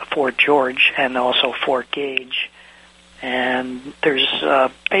 Fort George, and also Fort Gage. And there's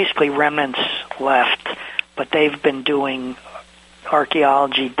basically remnants left, but they've been doing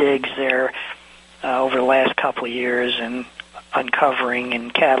archaeology digs there over the last couple of years and uncovering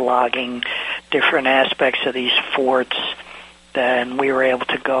and cataloging different aspects of these forts. Then we were able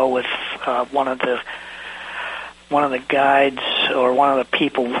to go with one of the guides or one of the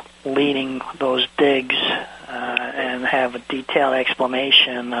people leading those digs and have a detailed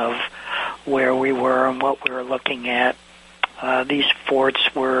explanation of where we were and what we were looking at. These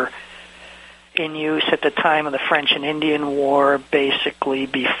forts were in use at the time of the French and Indian War, basically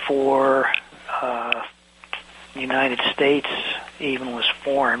before the United States even was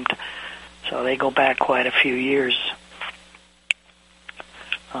formed. So they go back quite a few years.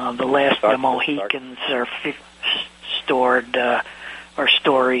 The last of the Mohicans are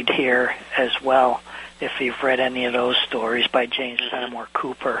storied here as well, if you've read any of those stories by James Fenimore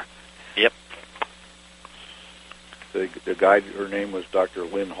Cooper. Yep. The guide, her name was Dr.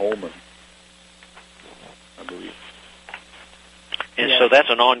 Lynn Holman, I believe. And so that's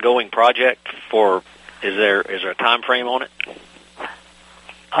an ongoing project is there a time frame on it?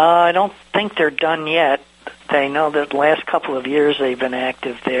 I don't think they're done yet. They know that the last couple of years they've been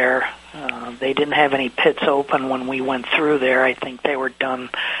active there. They didn't have any pits open when we went through there. I think they were done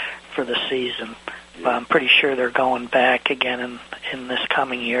for the season. But I'm pretty sure they're going back again in this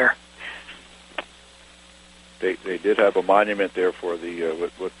coming year. They did have a monument there for the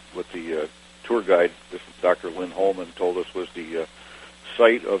what the tour guide, this Dr. Lynn Holman, told us was the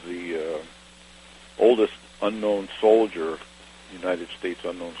site of the oldest unknown soldier, United States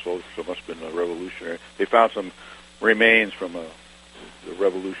unknown soldier. So it must have been a revolutionary. They found some remains from the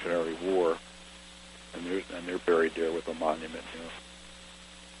Revolutionary War, and they're buried there with a monument.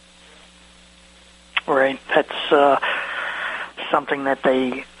 Right. That's something that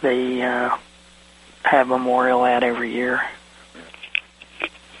they have memorial at every year.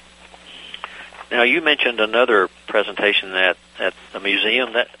 Now, you mentioned another presentation that at the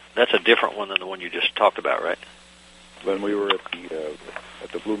museum. That's a different one than the one you just talked about, right? When we were at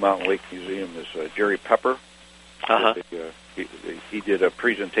the Blue Mountain Lake Museum, is Jerry Pepper. Uh-huh. He did a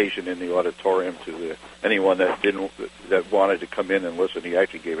presentation in the auditorium to anyone that wanted to come in and listen. He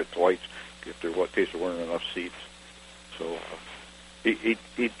actually gave it twice, in case there weren't enough seats. So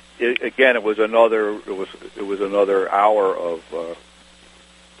again, it was another hour of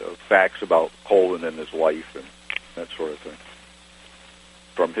facts about Colvin and his life and that sort of thing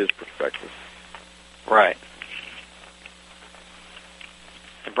from his perspective. Right.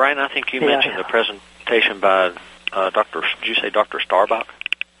 And Brian, I think you mentioned the presentation by Did you say Dr. Starbuck?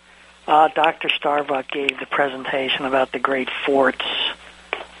 Dr. Starbuck gave the presentation about the great forts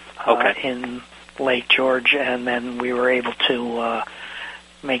in Lake George, and then we were able to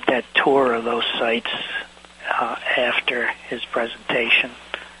make that tour of those sites after his presentation.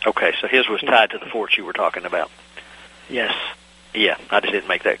 Okay, so his was tied to the forts you were talking about. Yes. Yeah, I just didn't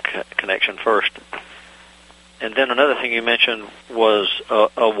make that connection first. And then another thing you mentioned was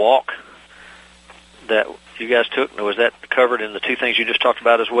a walk that you guys took. Was that covered in the two things you just talked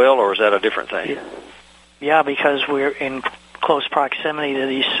about as well, or is that a different thing? Yeah, because we're in close proximity to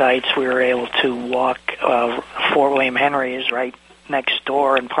these sites, we were able to walk. Fort William Henry is right next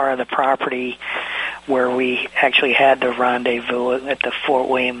door, and part of the property where we actually had the rendezvous at the Fort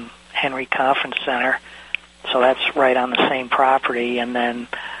William Henry Conference Center. So that's right on the same property, and then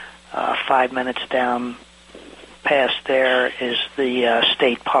 5 minutes down past there is the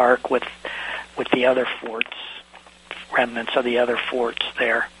state park with the other forts, remnants of the other forts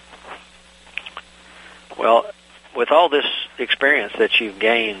there. Well, with all this experience that you've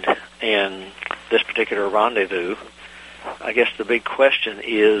gained in this particular rendezvous, I guess the big question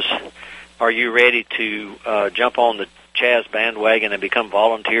is, are you ready to jump on the Chaz bandwagon and become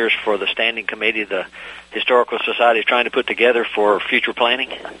volunteers for the standing committee the Historical Society is trying to put together for future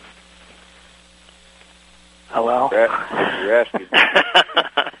planning? Hello? You're asking.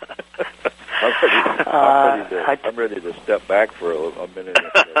 I'm ready to step back for a minute.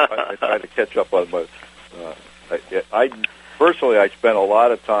 I try to catch up on my. Personally, I spent a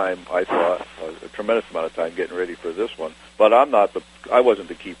lot of time. I thought a tremendous amount of time getting ready for this one. But I wasn't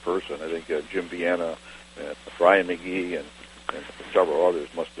the key person. I think Jim Viena, and Brian Magee, and several others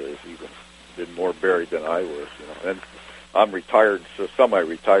must have even been more buried than I was. And I'm retired, so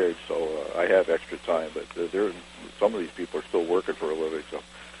semi-retired, so I have extra time. But some of these people are still working for a living, so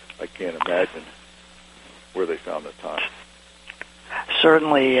I can't imagine where they found the time.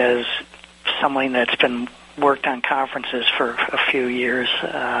 Certainly, as someone that's been worked on conferences for a few years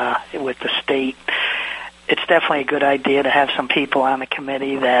with the state, it's definitely a good idea to have some people on the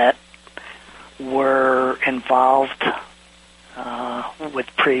committee that were involved with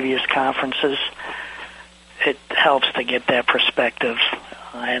previous conferences. It helps to get that perspective,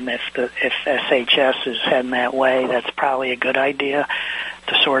 and if SHS is heading that way, that's probably a good idea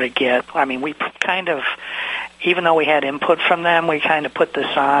to sort of get. I mean, we kind of, even though we had input from them, we kind of put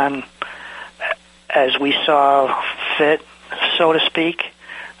this on as we saw fit, so to speak.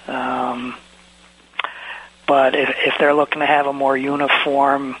 But if they're looking to have a more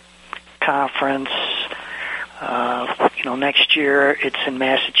uniform conference, next year it's in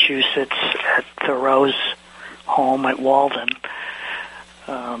Massachusetts at Thoreau's home at Walden.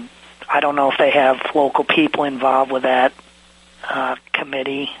 I don't know if they have local people involved with that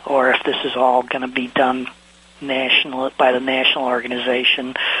committee, or if this is all going to be done by the national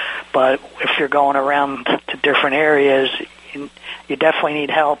organization. But if you're going around to different areas, you definitely need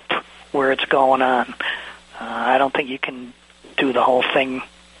help where it's going on. I don't think you can do the whole thing,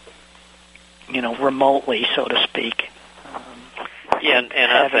 remotely, so to speak. And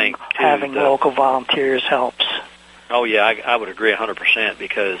I think having local volunteers helps. Oh yeah, I would agree 100%,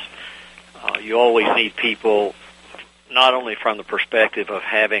 because you always need people, not only from the perspective of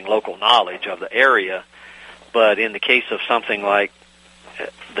having local knowledge of the area, but in the case of something like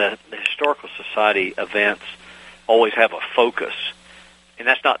the Historical Society events always have a focus. And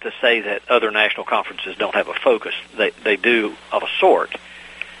that's not to say that other national conferences don't have a focus. They do of a sort,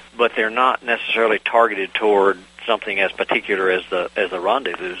 but they're not necessarily targeted toward something as particular as the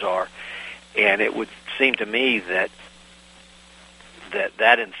rendezvous are. And it would seem to me that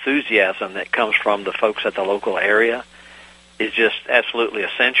enthusiasm that comes from the folks at the local area is just absolutely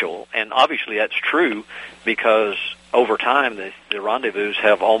essential. And obviously that's true, because over time the rendezvous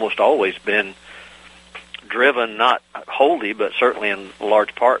have almost always been driven, not wholly, but certainly in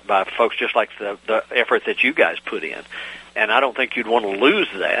large part by folks just like the effort that you guys put in. And I don't think you'd want to lose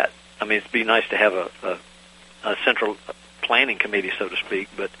that. I mean, it'd be nice to have a central planning committee, so to speak,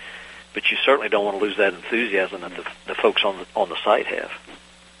 but but you certainly don't want to lose that enthusiasm that the folks on the site have.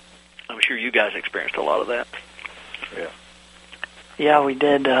 I'm sure you guys experienced a lot of that. Yeah. Yeah, we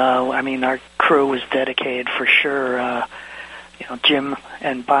did. Our crew was dedicated for sure. Jim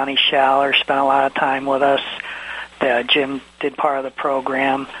and Bonnie Schaller spent a lot of time with us. Jim did part of the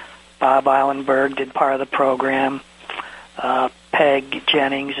program. Bob Eilenberg did part of the program. Peg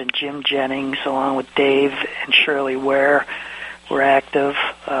Jennings and Jim Jennings, along with Dave and Shirley Ware, were active.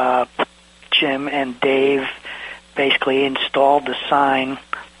 Jim and Dave basically installed the sign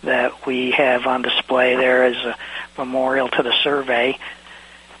that we have on display there as a memorial to the survey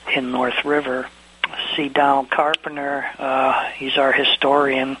in North River. C. Donald Carpenter, he's our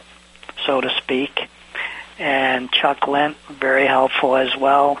historian, so to speak, and Chuck Lent, very helpful as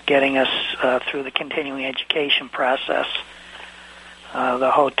well, getting us through the continuing education process.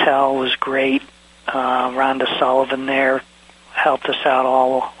 The hotel was great. Rhonda Sullivan there helped us out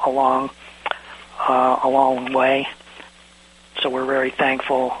all along the way. So we're very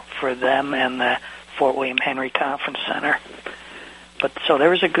thankful for them and the Fort William Henry Conference Center. But so there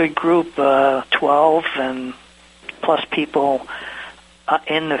was a good group, 12 and plus people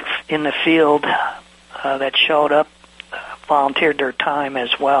in the field that showed up, volunteered their time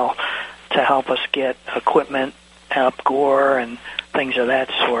as well to help us get equipment up Gore and things of that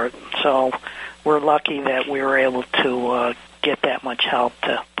sort. So we're lucky that we were able to get that much help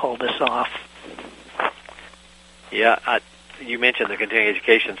to pull this off. Yeah, you mentioned the continuing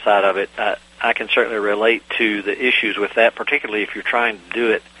education side of it. I can certainly relate to the issues with that, particularly if you're trying to do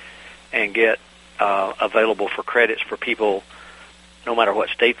it and get available for credits for people no matter what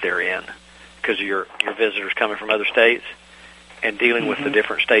state they're in, because your visitors coming from other states and dealing with the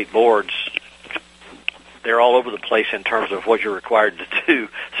different state boards. They're all over the place in terms of what you're required to do.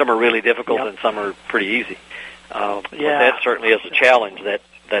 Some are really difficult and some are pretty easy. But that certainly is a challenge that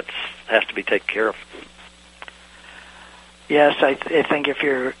has to be taken care of. Yes, I think if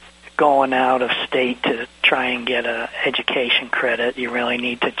you're going out of state to try and get a education credit, you really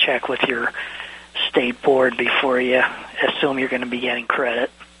need to check with your state board before you assume you're going to be getting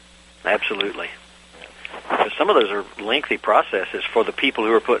credit. Absolutely. Because some of those are lengthy processes for the people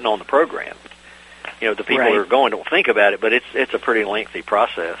who are putting on the program. The people who are going don't think about it, but it's a pretty lengthy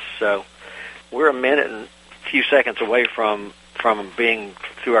process. So we're a minute and a few seconds away from being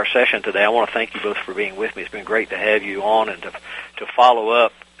through our session today. I want to thank you both for being with me. It's been great to have you on and to follow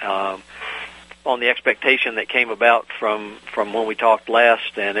up on the expectation that came about from when we talked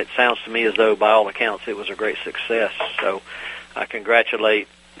last, and it sounds to me as though, by all accounts, it was a great success. So I congratulate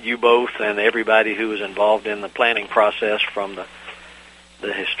you both and everybody who was involved in the planning process, from the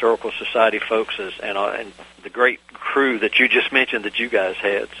Historical Society folks and the great crew that you just mentioned that you guys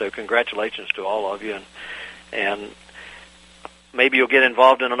had. So congratulations to all of you, and maybe you'll get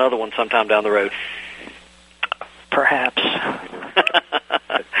involved in another one sometime down the road. Perhaps.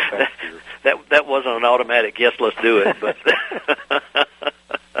 That wasn't an automatic yes, let's do it, but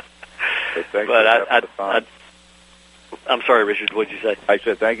I'm sorry, Richard, what did you say? I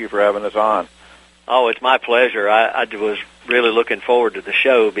said thank you for having us on. Oh, it's my pleasure. I was really looking forward to the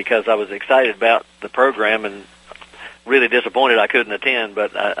show because I was excited about the program and really disappointed I couldn't attend,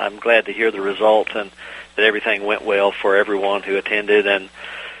 but I'm glad to hear the results and that everything went well for everyone who attended and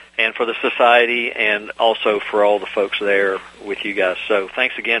for the society and also for all the folks there with you guys. So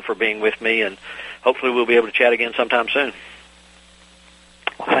thanks again for being with me, and hopefully we'll be able to chat again sometime soon.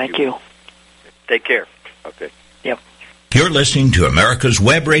 Thank you. Take care. Okay. Yep. You're listening to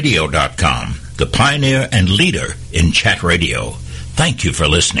AmericasWebRadio.com, the pioneer and leader in chat radio. Thank you for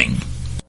listening.